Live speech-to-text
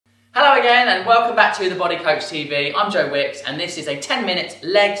Hello again and welcome back to the Body Coach TV. I'm Joe Wicks and this is a 10-minute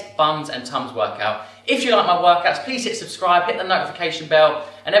legs, bums and tums workout. If you like my workouts, please hit subscribe, hit the notification bell,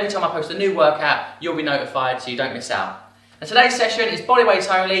 and every time I post a new workout, you'll be notified so you don't miss out. And today's session is body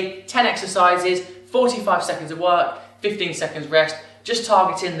weight only, 10 exercises, 45 seconds of work, 15 seconds rest, just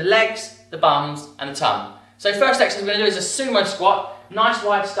targeting the legs, the bums and the tum. So first exercise we're going to do is a sumo squat, nice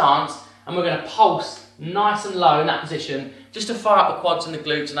wide stance, and we're going to pulse nice and low in that position, just to fire up the quads and the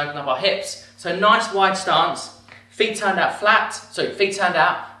glutes and open up our hips. So nice wide stance, feet turned out flat, so feet turned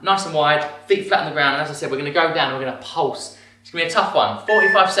out, nice and wide, feet flat on the ground, and as I said, we're going to go down and we're going to pulse. It's going to be a tough one,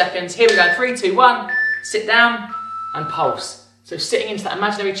 45 seconds, here we go, 3, 2, 1, sit down and pulse. So sitting into that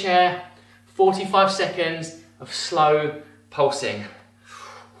imaginary chair, 45 seconds of slow pulsing.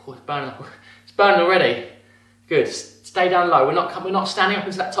 Oh, it's burning already. Good, stay down low, we're not standing up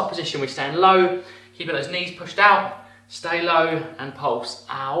into that top position, we're staying low, keeping those knees pushed out, stay low and pulse.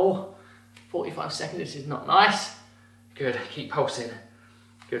 Ow, 45 seconds, this is not nice. Good, keep pulsing.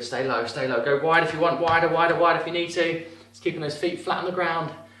 Good, stay low, go wide if you want, wider if you need to. Just keeping those feet flat on the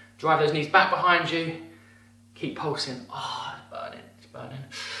ground, drive those knees back behind you, keep pulsing. Oh, it's burning.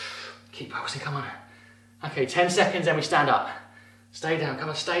 Keep pulsing, come on. Okay, 10 seconds, then we stand up. Stay down, come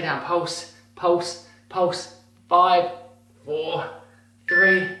on, stay down, pulse, pulse, pulse. 5, 4,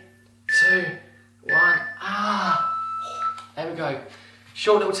 3, 2, 1. There we go.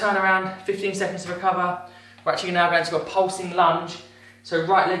 Short little turnaround, 15 seconds to recover. We're actually now going to a pulsing lunge. So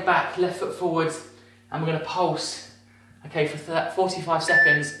right leg back, left foot forwards, and we're going to pulse. Okay, for 45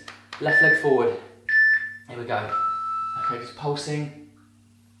 seconds, left leg forward. Here we go. Okay, just pulsing.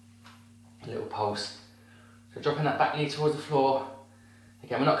 A little pulse. So dropping that back knee towards the floor.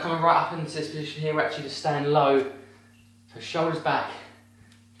 Again, we're not coming right up into this position here, we're actually just staying low. So shoulders back,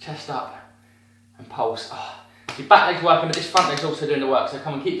 chest up, and pulse. Oh, your back leg's working, but this front leg's also doing the work, so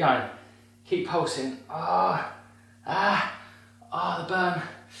come on, keep going. Keep pulsing. The burn. The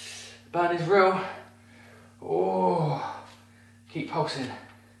burn is real. Oh, keep pulsing.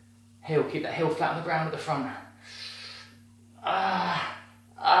 Heel, keep that heel flat on the ground at the front.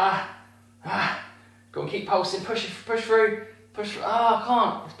 Go on, keep pulsing, push through. Push through. I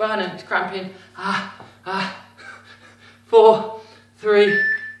can't. It's burning. It's cramping. 4, 3,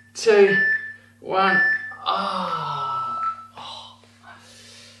 2, 1. Ow.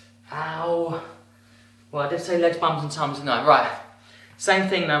 Well, I did say legs, bums, and tums, didn't I? Right. Same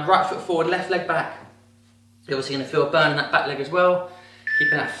thing now. Right foot forward, left leg back. You're obviously going to feel a burn in that back leg as well.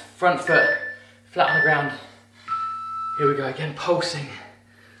 Keeping that front foot flat on the ground. Here we go again. Pulsing.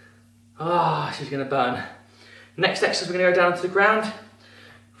 This is going to burn. Next exercise, we're going to go down to the ground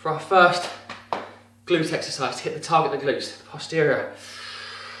for our first glute exercise to hit the target, the glutes, the posterior.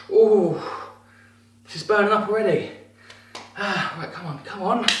 Ooh, this is burning up already. Right, come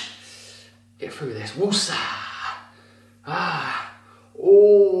on. Get through this. Woosa.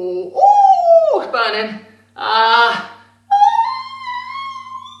 It's burning.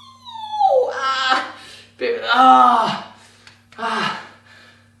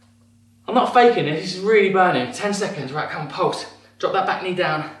 I'm not faking this, this is really burning. 10 seconds, right, come on, pulse. Drop that back knee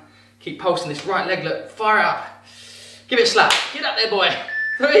down. Keep pulsing this right leg, look, fire it up. Give it a slap, get up there, boy.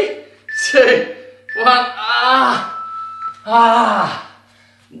 3, 2, 1,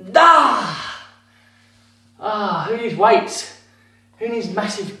 who needs weights? Who needs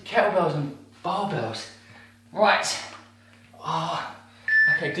massive kettlebells and barbells? Right.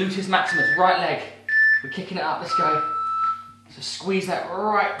 Okay, gluteus maximus, right leg. We're kicking it up, let's go. So squeeze that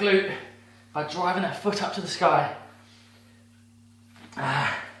right glute by driving that foot up to the sky.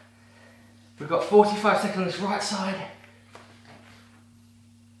 We've got 45 seconds on this right side.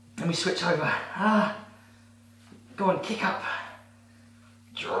 Then we switch over. Go on, kick up.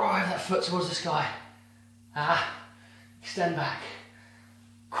 Drive that foot towards the sky. Extend back.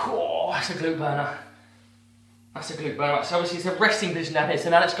 That's a glute burner. That's a glute burner. So obviously it's a resting position down here. So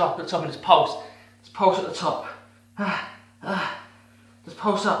now let's go up at the top and just pulse. Let's pulse at the top. Just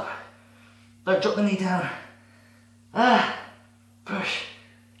pulse up. Don't drop the knee down. Push.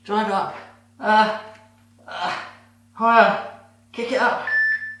 Drive it up. Higher. Kick it up.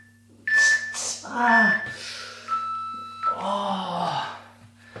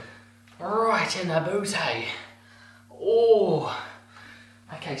 Right in the booty.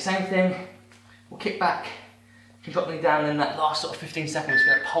 Okay, same thing. We'll kick back. You can drop the knee down, and then that last sort of 15 seconds, we're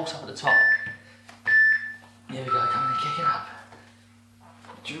going to pulse up at the top. Here we go, come on, kick it up.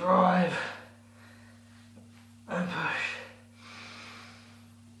 Drive. And push.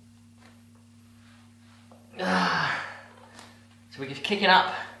 So we just kick it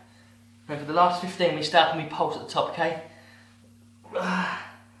up. And for the last 15, we start and we pulse at the top, okay?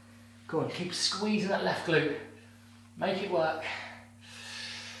 Go on, keep squeezing that left glute. Make it work.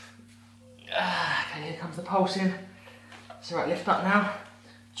 Okay, here comes the pulsing. So right, lift up now.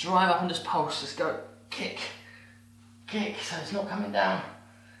 Drive up and just pulse. Just go kick, kick. So it's not coming down.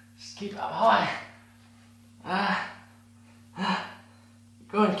 Just keep it up high.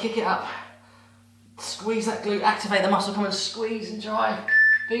 Go and kick it up. Squeeze that glute, activate the muscle, come and squeeze and drive.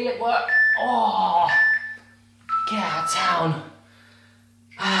 Feel it work. Oh, get out of town.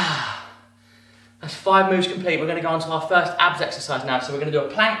 That's 5 moves complete. We're going to go on to our first abs exercise now. So we're going to do a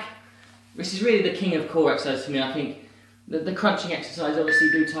plank. This is really the king of core exercise for me. I think the crunching exercise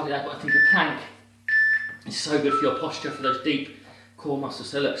obviously do target that, but I think a plank is so good for your posture, for those deep core muscles.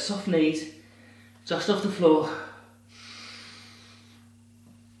 So look, soft knees, just off the floor.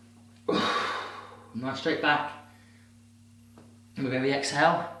 Nice straight back. And we're going to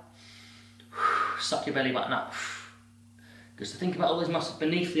exhale. Suck your belly button up. Good. So think about all those muscles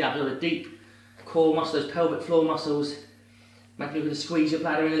beneath the abs, all the deep core muscles, those pelvic floor muscles. Maybe you're going to squeeze your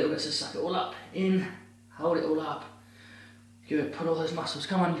bladder in a little bit, so suck it all up. In, hold it all up. Good. Put all those muscles.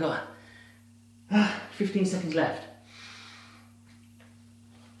 Come on, you've got 15 seconds left.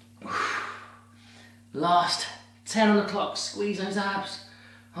 Last 10 on the clock. Squeeze those abs.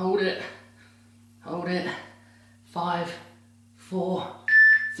 Hold it. Hold it. 5, 4,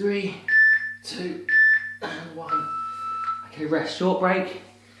 3, 2, and 1. Okay, rest. Short break.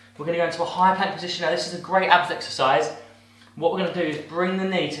 We're going to go into a high plank position now. This is a great abs exercise. What we're going to do is bring the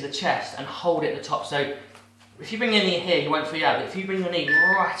knee to the chest and hold it at the top. So if you bring your knee here, you won't feel your ab. If you bring your knee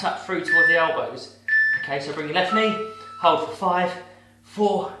right up through towards the elbows. Okay, so bring your left knee, hold for 5,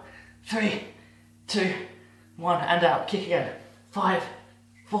 4, 3, 2, 1, and out. Kick again. 5,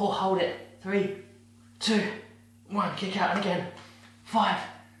 4, hold it. 3, 2, 1, kick out, and again. 5,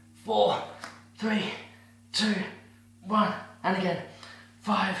 4, 3, 2, 1, and again.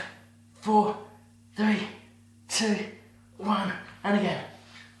 5, 4, 3, 2, 1, and again.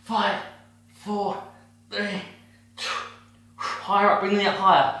 5, 4, 3, 2. Higher up, bring the knee up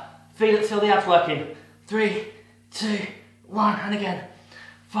higher. Feel it, feel the abs working. 3, 2, 1, and again.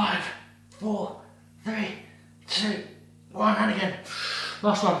 5, 4, 3, 2, 1, and again.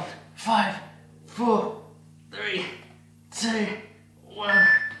 Last one. 5, 4, 3, 2, 1,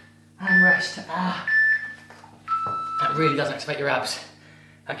 and rest. That really does activate your abs.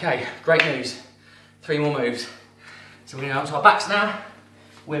 Okay, great news. 3 more moves. So we're going to go onto our backs now.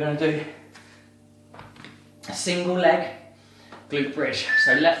 We're going to do a single leg glute bridge.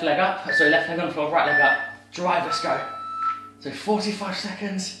 So left leg up, left leg on the floor, right leg up. Drive, let's go. So 45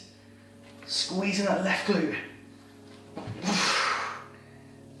 seconds. Squeezing that left glute.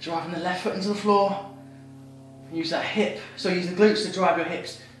 Driving the left foot into the floor. Use that hip, so use the glutes to drive your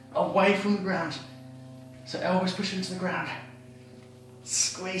hips away from the ground. So elbows push into the ground.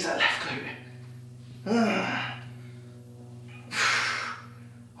 Squeeze that left glute.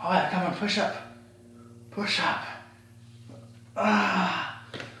 Higher, come on, push up. Push up.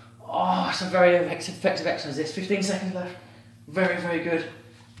 Oh, it's a very effective exercise this. 15 seconds left. Very, very good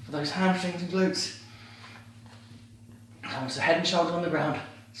for those hamstrings and glutes. Come on, so head and shoulders on the ground.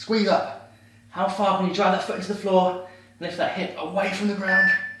 Squeeze up. How far can you drive that foot into the floor? Lift that hip away from the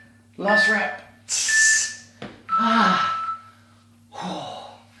ground. Last rep.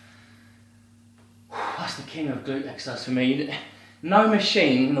 That's the king of glute exercise for me. No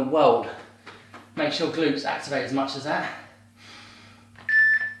machine in the world makes your glutes activate as much as that.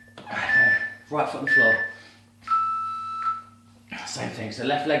 Okay. Right foot on the floor. Same thing, so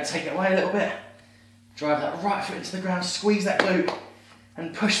left leg, take it away a little bit. Drive that right foot into the ground, squeeze that glute,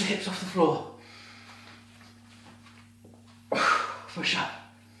 and push the hips off the floor. Push up.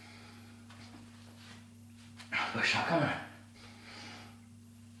 Push up, come on.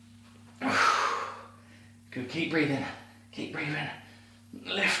 Good, keep breathing. Keep breathing.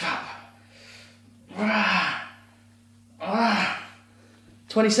 Lift up.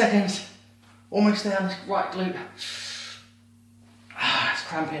 20 seconds. Almost down this right glute. It's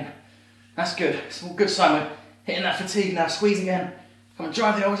cramping. That's good. It's a good sign. We're hitting that fatigue now. Squeeze again. Come on,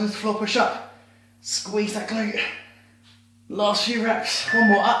 drive the elbows into the floor. Push up. Squeeze that glute. Last few reps. One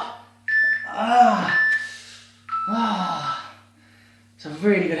more up. It's a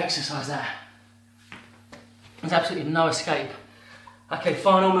really good exercise there. There's absolutely no escape. Okay,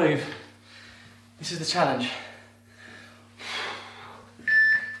 final move. This is the challenge.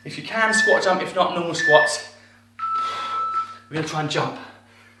 If you can, squat jump. If not, normal squats. We're going to try and jump.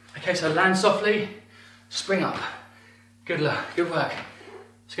 Okay, so land softly, spring up. Good work. I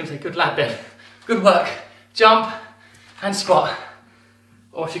was going to say good lad then. Good work. Jump and squat.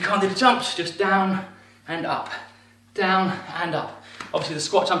 Or if you can't do the jumps, just down and up. Down and up. Obviously the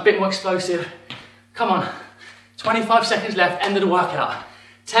squats are a bit more explosive. Come on, 25 seconds left, end of the workout.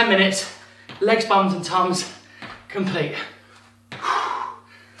 10 minutes, legs, bums and tums, complete.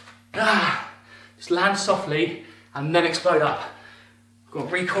 Just land softly and then explode up. Got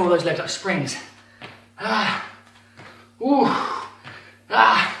to recoil those legs like springs.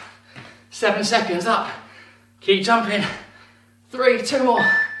 7 seconds up. Keep jumping. 3, 2 more.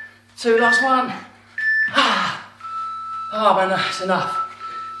 2, last one. Oh man, that's enough.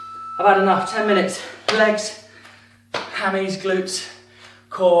 I've had enough. 10 minutes. Legs, hammies, glutes,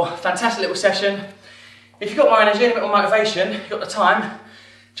 core. Fantastic little session. If you've got more energy and a bit more motivation, you've got the time,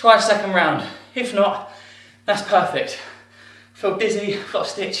 try a second round. If not, that's perfect. Feel dizzy, got a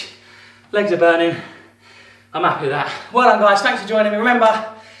stitch, legs are burning. I'm happy with that. Well done guys, thanks for joining me.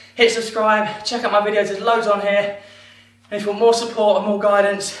 Remember, hit subscribe, check out my videos, there's loads on here. And if you want more support and more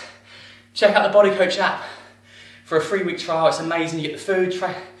guidance, check out the Body Coach app for a 3-week trial. It's amazing. You get the food,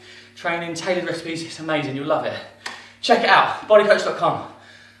 training, tailored recipes. It's amazing. You'll love it. Check it out, bodycoach.com.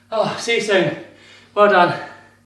 Oh, see you soon. Well done.